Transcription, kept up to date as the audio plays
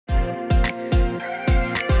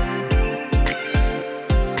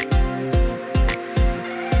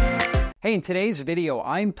Hey, in today's video,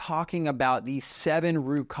 I'm talking about the 7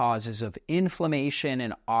 root causes of inflammation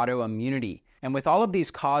and autoimmunity. And with all of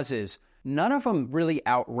these causes, none of them really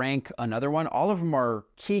outrank another one. All of them are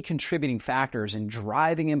key contributing factors in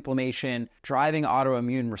driving inflammation, driving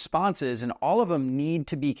autoimmune responses, and all of them need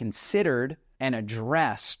to be considered and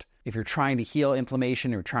addressed if you're trying to heal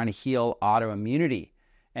inflammation or trying to heal autoimmunity.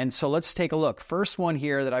 And so let's take a look. First one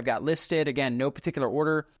here that I've got listed, again, no particular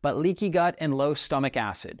order, but leaky gut and low stomach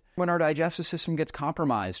acid. When our digestive system gets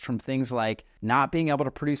compromised from things like not being able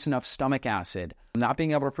to produce enough stomach acid, not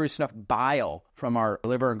being able to produce enough bile from our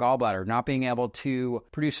liver and gallbladder, not being able to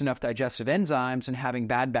produce enough digestive enzymes and having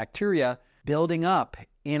bad bacteria building up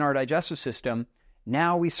in our digestive system,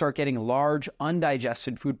 now we start getting large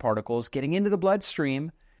undigested food particles getting into the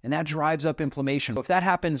bloodstream, and that drives up inflammation. If that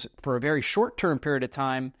happens for a very short-term period of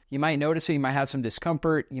time, you might notice that you might have some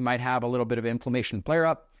discomfort, you might have a little bit of inflammation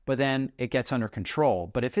flare-up, but then it gets under control.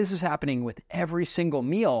 But if this is happening with every single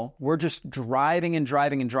meal, we're just driving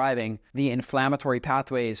the inflammatory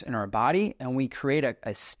pathways in our body, and we create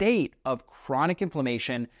a state of chronic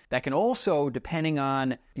inflammation that can also, depending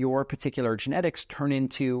on your particular genetics, turn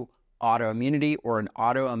into autoimmunity or an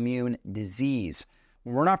autoimmune disease.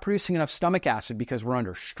 When we're not producing enough stomach acid because we're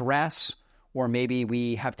under stress, or maybe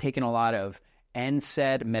we have taken a lot of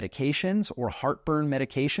NSAID medications or heartburn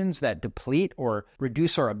medications that deplete or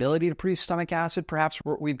reduce our ability to produce stomach acid. Perhaps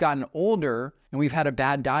we've gotten older and we've had a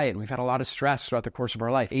bad diet and we've had a lot of stress throughout the course of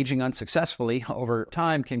our life. Aging unsuccessfully over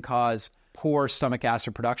time can cause poor stomach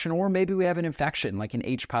acid production, or maybe we have an infection like an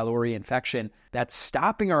H. pylori infection that's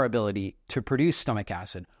stopping our ability to produce stomach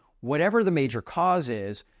acid. Whatever the major cause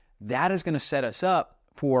is, that is going to set us up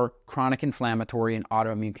for chronic inflammatory and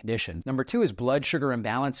autoimmune conditions. Number 2 is blood sugar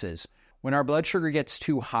imbalances. When our blood sugar gets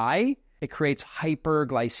too high, it creates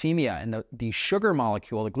hyperglycemia, and the sugar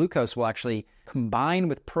molecule, the glucose, will actually combine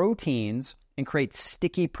with proteins and create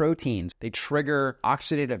sticky proteins. They trigger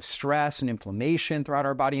oxidative stress and inflammation throughout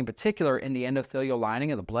our body, in particular in the endothelial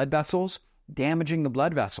lining of the blood vessels, damaging the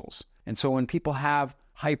blood vessels. And so when people have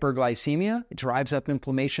hyperglycemia, it drives up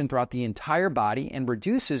inflammation throughout the entire body and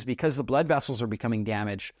reduces because the blood vessels are becoming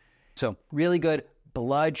damaged. So really good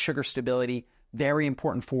blood sugar stability, very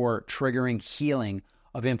important for triggering healing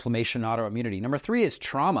of inflammation and autoimmunity. Number 3 is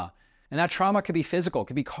trauma. And that trauma could be physical, it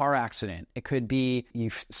could be car accident. It could be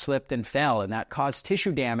you slipped and fell and that caused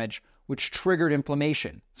tissue damage, which triggered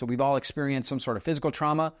inflammation. So we've all experienced some sort of physical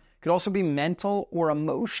trauma. It could also be mental or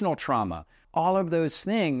emotional trauma. All of those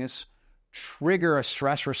things trigger a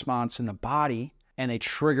stress response in the body, and they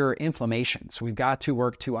trigger inflammation. So we've got to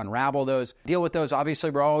work to unravel those, deal with those.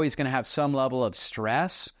 Obviously, we're always going to have some level of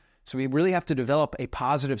stress. So we really have to develop a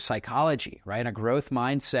positive psychology, right? A growth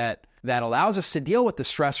mindset that allows us to deal with the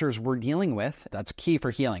stressors we're dealing with. That's key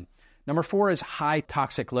for healing. Number 4 is high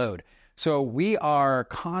toxic load. So we are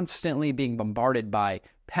constantly being bombarded by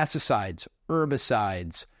pesticides,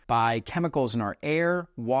 herbicides, by chemicals in our air,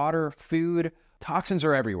 water, food. Toxins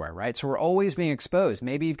are everywhere, right? So we're always being exposed.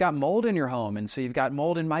 Maybe you've got mold in your home, and so you've got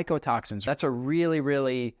mold and mycotoxins. That's a really,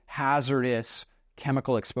 really hazardous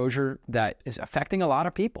chemical exposure that is affecting a lot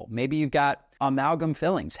of people. Maybe you've got amalgam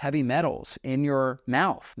fillings, heavy metals in your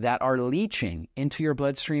mouth that are leaching into your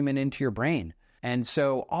bloodstream and into your brain. And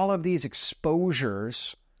so all of these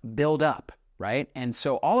exposures build up, right? And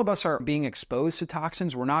so all of us are being exposed to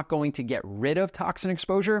toxins. We're not going to get rid of toxin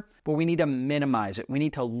exposure, but we need to minimize it. We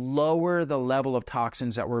need to lower the level of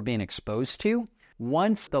toxins that we're being exposed to.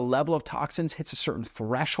 Once the level of toxins hits a certain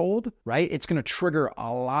threshold, right, it's going to trigger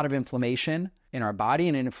a lot of inflammation in our body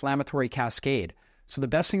and an inflammatory cascade. So the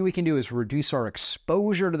best thing we can do is reduce our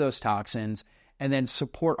exposure to those toxins and then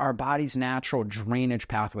support our body's natural drainage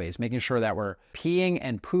pathways, making sure that we're peeing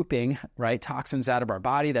and pooping, right, toxins out of our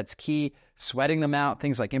body. That's key. Sweating them out,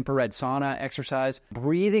 things like infrared sauna, exercise,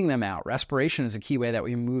 breathing them out. Respiration is a key way that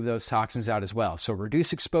we move those toxins out as well. So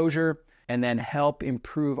reduce exposure and then help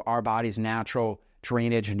improve our body's natural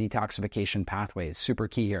drainage and detoxification pathways. Super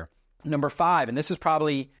key here. Number 5, and this is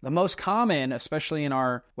probably the most common, especially in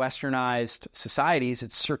our westernized societies,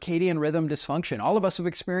 it's circadian rhythm dysfunction. All of us have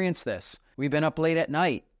experienced this. We've been up late at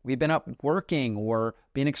night. We've been up working or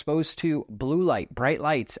being exposed to blue light, bright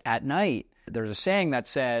lights at night. There's a saying that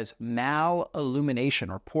says malillumination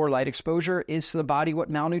or poor light exposure is to the body what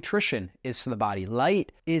malnutrition is to the body.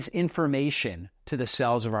 Light is information to the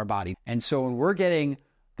cells of our body. And so when we're getting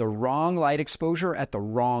the wrong light exposure at the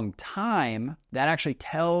wrong time, that actually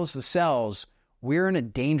tells the cells we're in a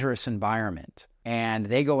dangerous environment. And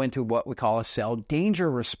they go into what we call a cell danger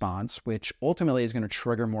response, which ultimately is going to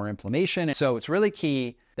trigger more inflammation. So it's really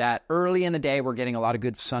key that early in the day, we're getting a lot of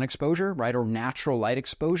good sun exposure, right? Or natural light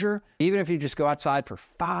exposure. Even if you just go outside for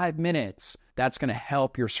 5 minutes, that's going to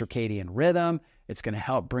help your circadian rhythm. It's going to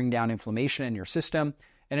help bring down inflammation in your system.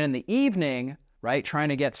 And in the evening, right, trying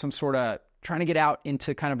to get out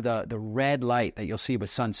into kind of the red light that you'll see with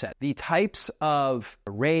sunset. The types of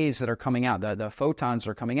rays that are coming out, the photons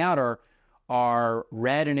that are coming out are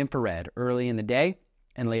red and infrared early in the day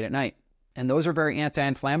and late at night. And those are very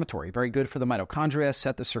anti-inflammatory, very good for the mitochondria,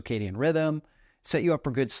 set the circadian rhythm, set you up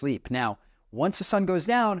for good sleep. Now, once the sun goes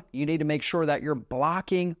down, you need to make sure that you're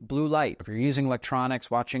blocking blue light. If you're using electronics,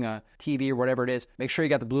 watching a TV or whatever it is, make sure you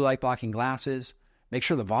got the blue light blocking glasses. Make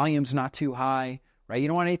sure the volume's not too high, right? You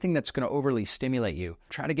don't want anything that's going to overly stimulate you.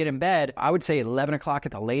 Try to get in bed, I would say 11 o'clock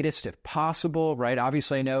at the latest if possible, right?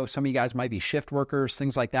 Obviously, I know some of you guys might be shift workers,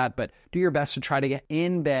 things like that, but do your best to try to get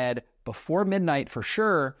in bed before midnight for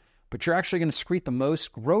sure. But you're actually going to secrete the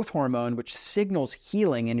most growth hormone, which signals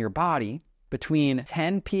healing in your body between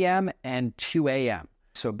 10 p.m. and 2 a.m.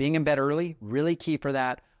 So being in bed early, really key for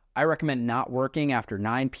that. I recommend not working after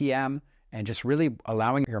 9 p.m. and just really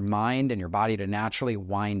allowing your mind and your body to naturally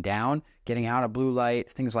wind down, getting out of blue light,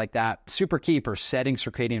 things like that. Super key for setting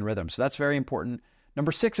circadian rhythm. So that's very important.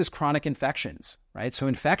 Number 6 is chronic infections, right? So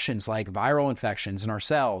infections like viral infections in our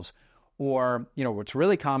cells, or, what's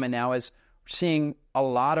really common now is we're seeing a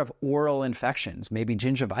lot of oral infections, maybe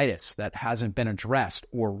gingivitis that hasn't been addressed,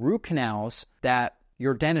 or root canals that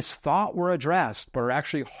your dentist thought were addressed, but are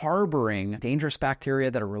actually harboring dangerous bacteria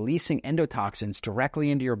that are releasing endotoxins directly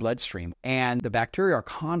into your bloodstream. And the bacteria are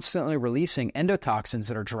constantly releasing endotoxins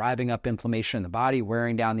that are driving up inflammation in the body,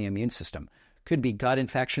 wearing down the immune system. Could be gut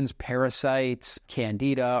infections, parasites,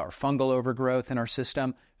 candida, or fungal overgrowth in our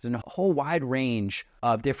system. There's a whole wide range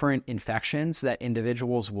of different infections that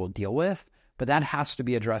individuals will deal with, but that has to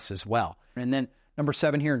be addressed as well. And then number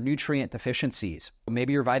 7 here, nutrient deficiencies.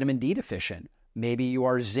 Maybe you're vitamin D deficient. Maybe you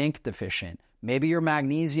are zinc deficient. Maybe you're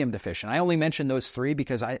magnesium deficient. I only mention those 3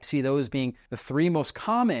 because I see those being the 3 most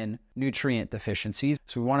common nutrient deficiencies.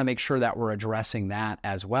 So we want to make sure that we're addressing that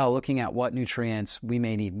as well, looking at what nutrients we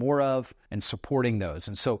may need more of and supporting those.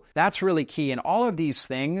 And so that's really key. And all of these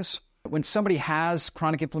things, when somebody has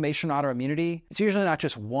chronic inflammation, autoimmunity, it's usually not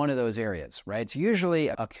just one of those areas, right? It's usually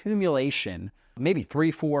accumulation, maybe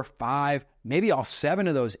 3, 4, 5, maybe all 7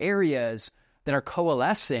 of those areas that are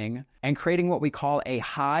coalescing and creating what we call a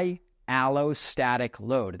high allostatic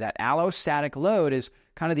load. That allostatic load is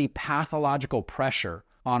kind of the pathological pressure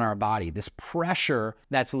on our body. This pressure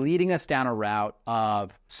that's leading us down a route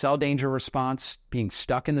of cell danger response, being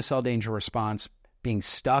stuck in the cell danger response, being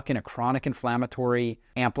stuck in a chronic inflammatory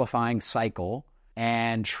amplifying cycle,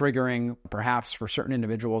 and triggering, perhaps for certain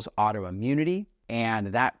individuals, autoimmunity. And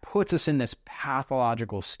that puts us in this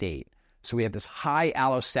pathological state. So we have this high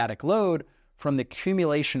allostatic load from the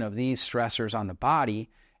accumulation of these stressors on the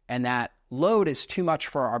body, and that load is too much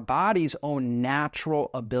for our body's own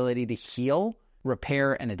natural ability to heal,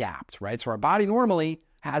 repair, and adapt, right? So our body normally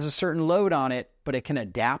has a certain load on it, but it can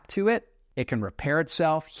adapt to it. It can repair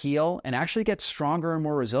itself, heal, and actually get stronger and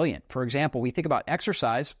more resilient. For example, we think about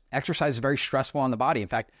exercise. Exercise is very stressful on the body. In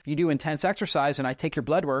fact, if you do intense exercise and I take your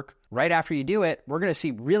blood work, right after you do it, we're going to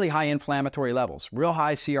see really high inflammatory levels, real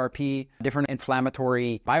high CRP, different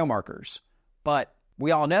inflammatory biomarkers. But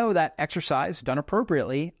we all know that exercise done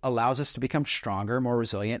appropriately allows us to become stronger, more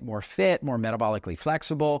resilient, more fit, more metabolically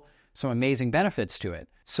flexible, some amazing benefits to it.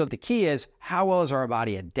 So the key is, how well is our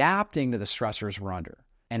body adapting to the stressors we're under?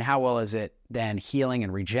 And how well is it then healing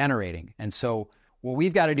and regenerating? And so what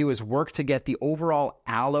we've got to do is work to get the overall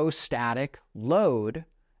allostatic load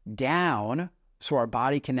down so our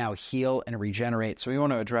body can now heal and regenerate. So we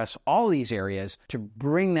want to address all these areas to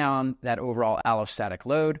bring down that overall allostatic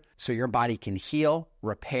load so your body can heal,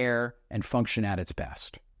 repair, and function at its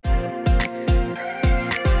best.